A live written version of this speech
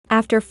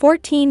After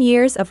 14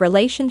 years of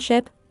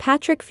relationship,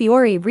 Patrick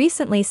Fiori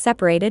recently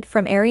separated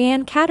from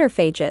Ariane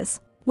Catterfages,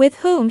 with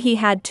whom he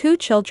had 2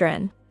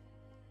 children.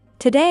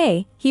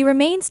 Today, he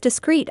remains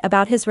discreet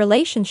about his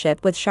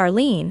relationship with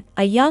Charlene,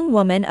 a young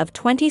woman of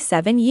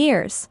 27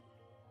 years.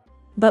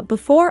 But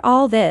before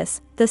all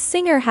this, the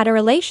singer had a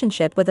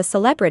relationship with a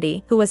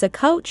celebrity who was a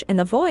coach in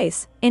The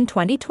Voice in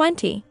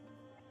 2020.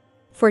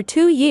 For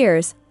 2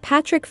 years,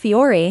 Patrick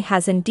Fiori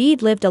has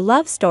indeed lived a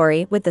love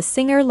story with the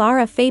singer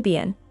Lara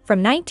Fabian,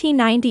 from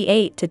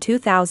 1998 to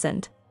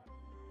 2000.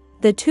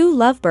 The 2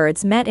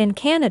 lovebirds met in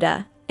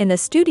Canada, in the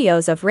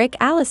studios of Rick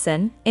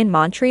Allison, in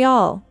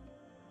Montreal.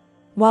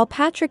 While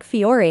Patrick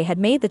Fiori had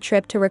made the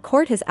trip to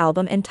record his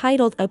album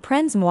entitled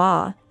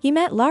Apprends-moi, he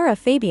met Lara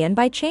Fabian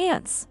by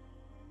chance.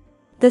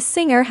 The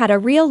singer had a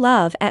real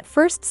love at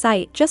first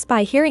sight just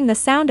by hearing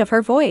the sound of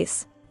her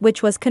voice,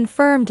 which was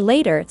confirmed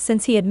later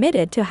since he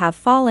admitted to have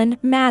fallen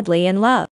madly in love.